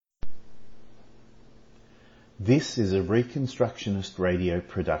This is a Reconstructionist radio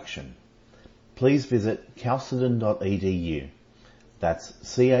production. Please visit chalcedon.edu. That's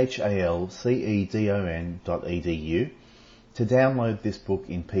chalcedon.edu to download this book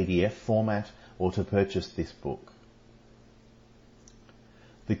in PDF format or to purchase this book.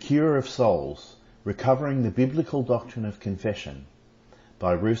 The Cure of Souls, Recovering the Biblical Doctrine of Confession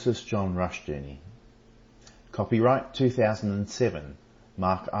by Rousas John Rushdoony. Copyright 2007,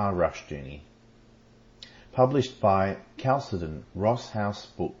 Mark R. Rushdoony. Published by Chalcedon Ross House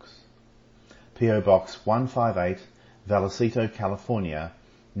Books. P.O. Box 158, Vallecito, California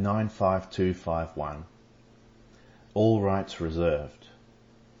 95251. All rights reserved.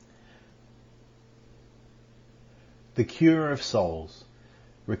 The Cure of Souls,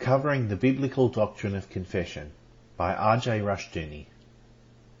 Recovering the Biblical Doctrine of Confession by R.J. Rushdoony.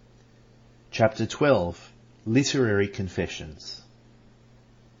 Chapter 12, Literary Confessions.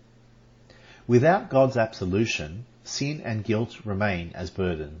 Without God's absolution, sin and guilt remain as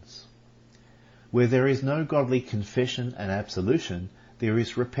burdens. Where there is no godly confession and absolution, there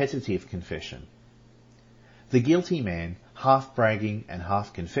is repetitive confession. The guilty man, half bragging and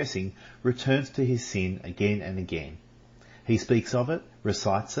half confessing, returns to his sin again and again. He speaks of it,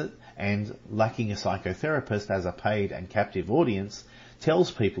 recites it, and, lacking a psychotherapist as a paid and captive audience,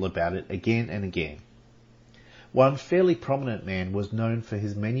 tells people about it again and again. One fairly prominent man was known for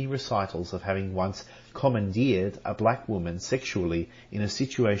his many recitals of having once commandeered a black woman sexually in a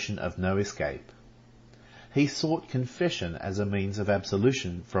situation of no escape. He sought confession as a means of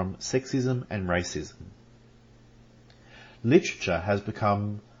absolution from sexism and racism. Literature has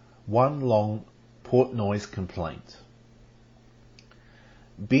become one long Portnoy's complaint.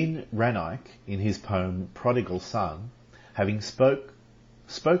 Bin Ranike, in his poem Prodigal Son,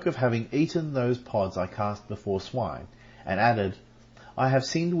 spoke of having eaten those pods I cast before swine, and added, I have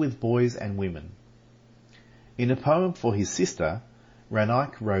sinned with boys and women. In a poem for his sister,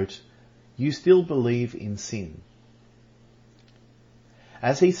 Ranike wrote, You still believe in sin.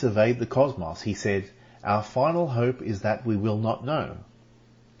 As he surveyed the cosmos, he said, Our final hope is that we will not know.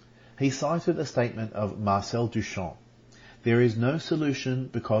 He cited a statement of Marcel Duchamp, There is no solution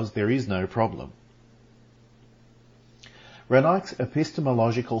because there is no problem. Ranike's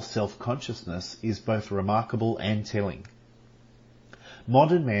epistemological self-consciousness is both remarkable and telling.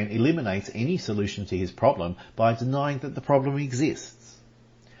 Modern man eliminates any solution to his problem by denying that the problem exists.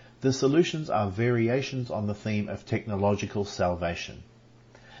 The solutions are variations on the theme of technological salvation.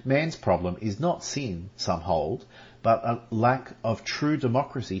 Man's problem is not sin, some hold, but a lack of true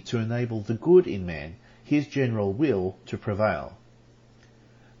democracy to enable the good in man, his general will, to prevail.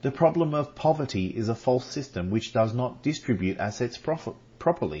 The problem of poverty is a false system which does not distribute assets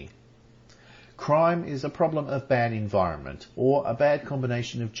properly. Crime is a problem of bad environment, or a bad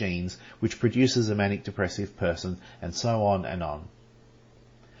combination of genes which produces a manic depressive person, and so on and on.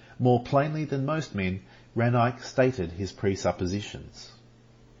 More plainly than most men, Ranike stated his presuppositions.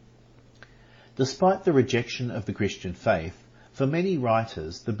 Despite the rejection of the Christian faith, for many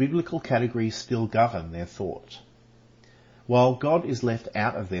writers the biblical categories still govern their thought. While God is left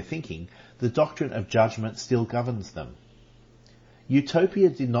out of their thinking, the doctrine of judgment still governs them. Utopia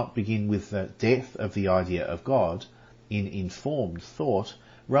did not begin with the death of the idea of God in informed thought,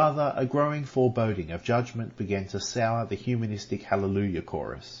 rather a growing foreboding of judgment began to sour the humanistic hallelujah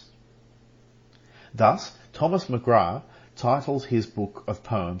chorus. Thus, Thomas McGrath titled his book of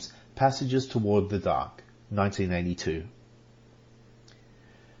poems Passages Toward the Dark, 1982.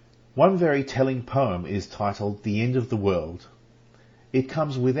 One very telling poem is titled The End of the World. It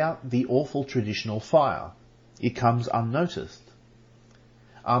comes without the awful traditional fire. It comes unnoticed.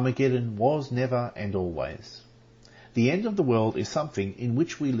 Armageddon was never and always. The end of the world is something in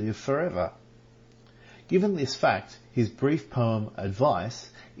which we live forever. Given this fact, his brief poem Advice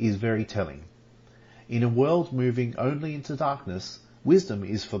is very telling. In a world moving only into darkness, wisdom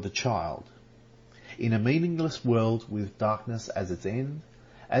is for the child. In a meaningless world with darkness as its end,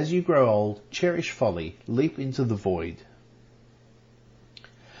 as you grow old, cherish folly, leap into the void.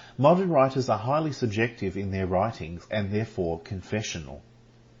 Modern writers are highly subjective in their writings and therefore confessional.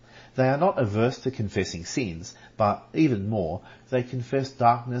 They are not averse to confessing sins, but even more, they confess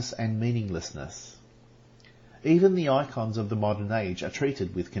darkness and meaninglessness. Even the icons of the modern age are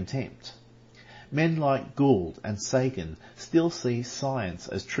treated with contempt. Men like Gould and Sagan still see science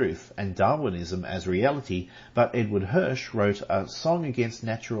as truth and Darwinism as reality, but Edward Hirsch wrote a song against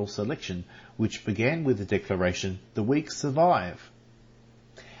natural selection which began with the declaration, "The weak survive."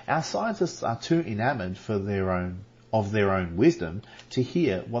 Our scientists are too enamoured of their own wisdom to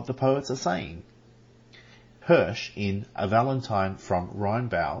hear what the poets are saying. Hirsch, in A Valentine from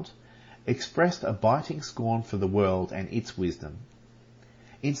Rheinbald, expressed a biting scorn for the world and its wisdom.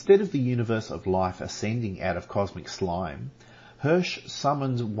 Instead of the universe of life ascending out of cosmic slime, Hirsch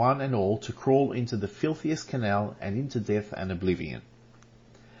summons one and all to crawl into the filthiest canal and into death and oblivion.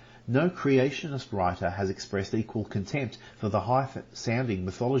 No creationist writer has expressed equal contempt for the high-sounding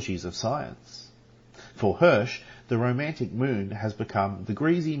mythologies of science. For Hirsch, the romantic moon has become the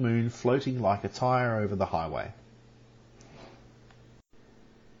greasy moon floating like a tire over the highway.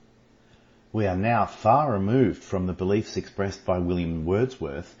 We are now far removed from the beliefs expressed by William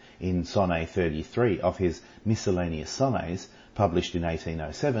Wordsworth in Sonnet 33 of his Miscellaneous Sonnets, published in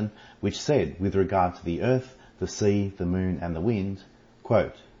 1807, which said, with regard to the earth, the sea, the moon and the wind,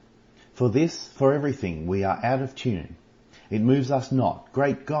 quote, "For this, for everything, we are out of tune. It moves us not.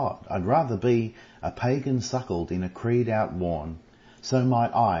 Great God, I'd rather be a pagan suckled in a creed outworn. So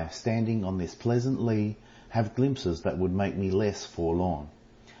might I, standing on this pleasant lea, have glimpses that would make me less forlorn.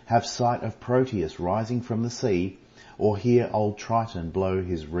 Have sight of Proteus rising from the sea, or hear old Triton blow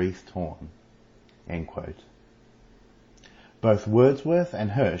his wreathed horn." End quote. Both Wordsworth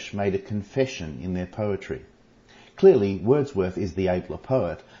and Hirsch made a confession in their poetry. Clearly, Wordsworth is the abler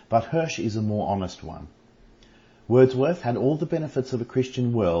poet, but Hirsch is a more honest one. Wordsworth had all the benefits of a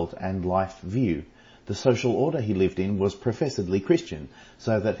Christian world and life view. The social order he lived in was professedly Christian,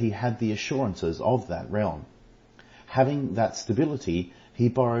 so that he had the assurances of that realm. Having that stability, he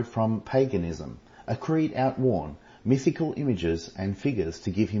borrowed from paganism, a creed outworn, mythical images and figures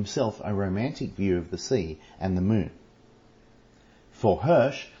to give himself a romantic view of the sea and the moon. For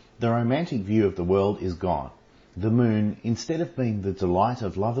Hirsch, the romantic view of the world is gone. The moon, instead of being the delight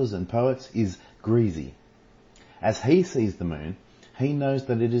of lovers and poets, is greasy. As he sees the moon, he knows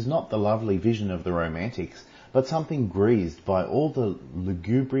that it is not the lovely vision of the romantics, but something greased by all the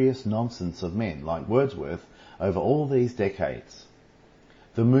lugubrious nonsense of men like Wordsworth over all these decades.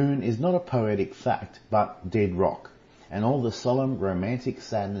 The moon is not a poetic fact, but dead rock, and all the solemn romantic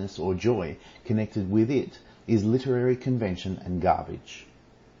sadness or joy connected with it is literary convention and garbage.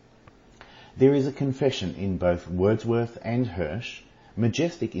 There is a confession in both Wordsworth and Hirsch,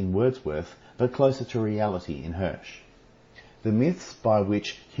 majestic in Wordsworth, but closer to reality in Hirsch. The myths by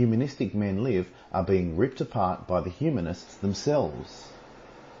which humanistic men live are being ripped apart by the humanists themselves.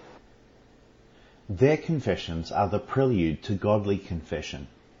 Their confessions are the prelude to godly confession.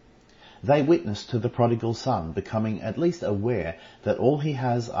 They witness to the prodigal son becoming at least aware that all he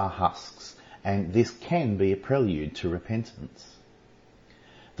has are husks, and this can be a prelude to repentance.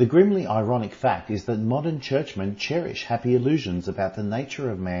 The grimly ironic fact is that modern churchmen cherish happy illusions about the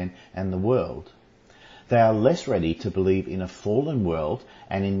nature of man and the world. They are less ready to believe in a fallen world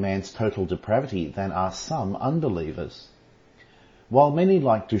and in man's total depravity than are some unbelievers. While many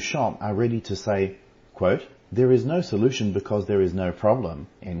like Duchamp are ready to say, quote, "There is no solution because there is no problem,"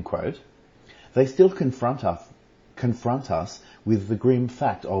 end quote, they still confront us with the grim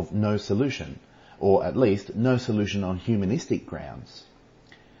fact of no solution, or at least no solution on humanistic grounds.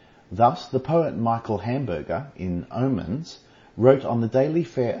 Thus, the poet Michael Hamburger, in Omens, wrote on the daily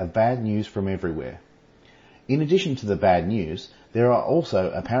fare of bad news from everywhere. In addition to the bad news, there are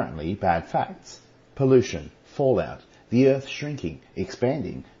also apparently bad facts. Pollution, fallout, the earth shrinking,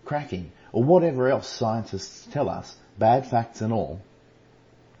 expanding, cracking, or whatever else scientists tell us, bad facts and all.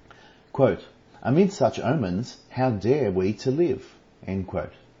 Quote, "Amid such omens, how dare we to live?" End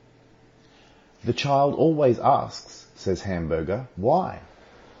quote. The child always asks, says Hamburger, why?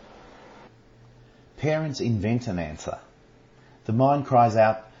 Parents invent an answer. The mind cries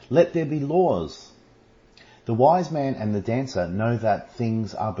out, "Let there be laws." The wise man and the dancer know that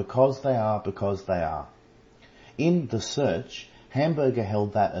things are because they are because they are. In The Search, Hamburger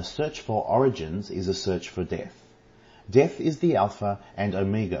held that a search for origins is a search for death. Death is the alpha and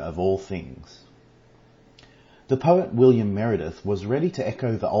omega of all things. The poet William Meredith was ready to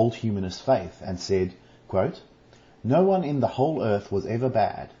echo the old humanist faith and said, quote, "No one in the whole earth was ever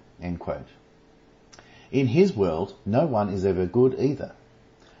bad," end quote. In his world, no one is ever good either.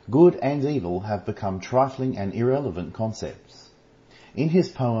 Good and evil have become trifling and irrelevant concepts. In his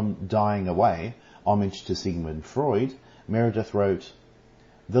poem Dying Away, homage to Sigmund Freud, Meredith wrote,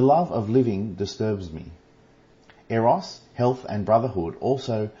 "The love of living disturbs me. Eros, health and brotherhood,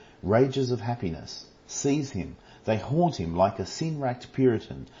 also rages of happiness, seize him. They haunt him like a sin-racked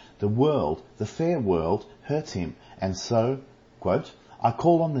Puritan. The world, the fair world, hurts him, and so, quote, I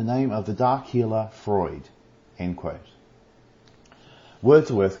call on the name of the dark healer Freud," end quote.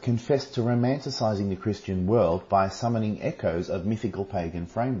 Wordsworth confessed to romanticising the Christian world by summoning echoes of mythical pagan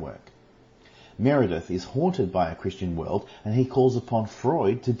framework. Meredith is haunted by a Christian world, and he calls upon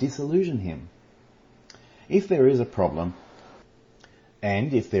Freud to disillusion him. If there is a problem,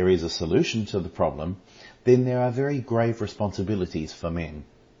 And if there is a solution to the problem, then there are very grave responsibilities for men.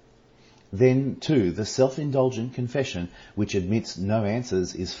 Then, too, the self-indulgent confession which admits no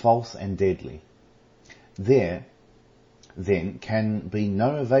answers is false and deadly. There, then, can be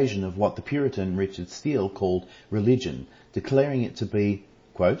no evasion of what the Puritan Richard Steele called religion, declaring it to be,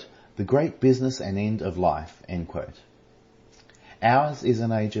 quote, the great business and end of life, end quote. Ours is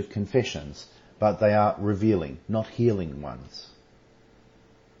an age of confessions, but they are revealing, not healing ones.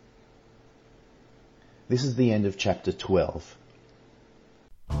 This is the end of chapter 12.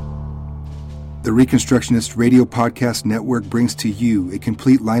 The Reconstructionist Radio Podcast Network brings to you a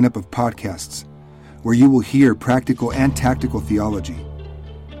complete lineup of podcasts where you will hear practical and tactical theology.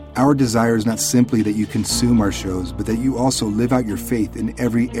 Our desire is not simply that you consume our shows, but that you also live out your faith in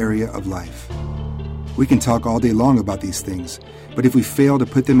every area of life. We can talk all day long about these things, but if we fail to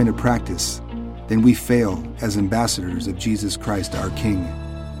put them into practice, then we fail as ambassadors of Jesus Christ our King.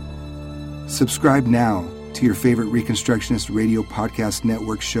 Subscribe now to your favorite Reconstructionist Radio Podcast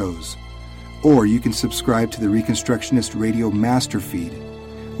Network shows, or you can subscribe to the Reconstructionist Radio Master Feed,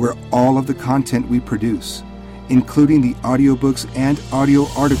 where all of the content we produce, including the audiobooks and audio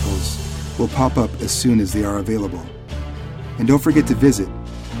articles, will pop up as soon as they are available. And don't forget to visit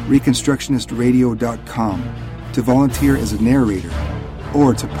ReconstructionistRadio.com to volunteer as a narrator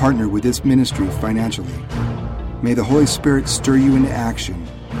or to partner with this ministry financially. May the Holy Spirit stir you into action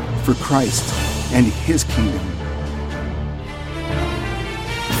for Christ and His kingdom.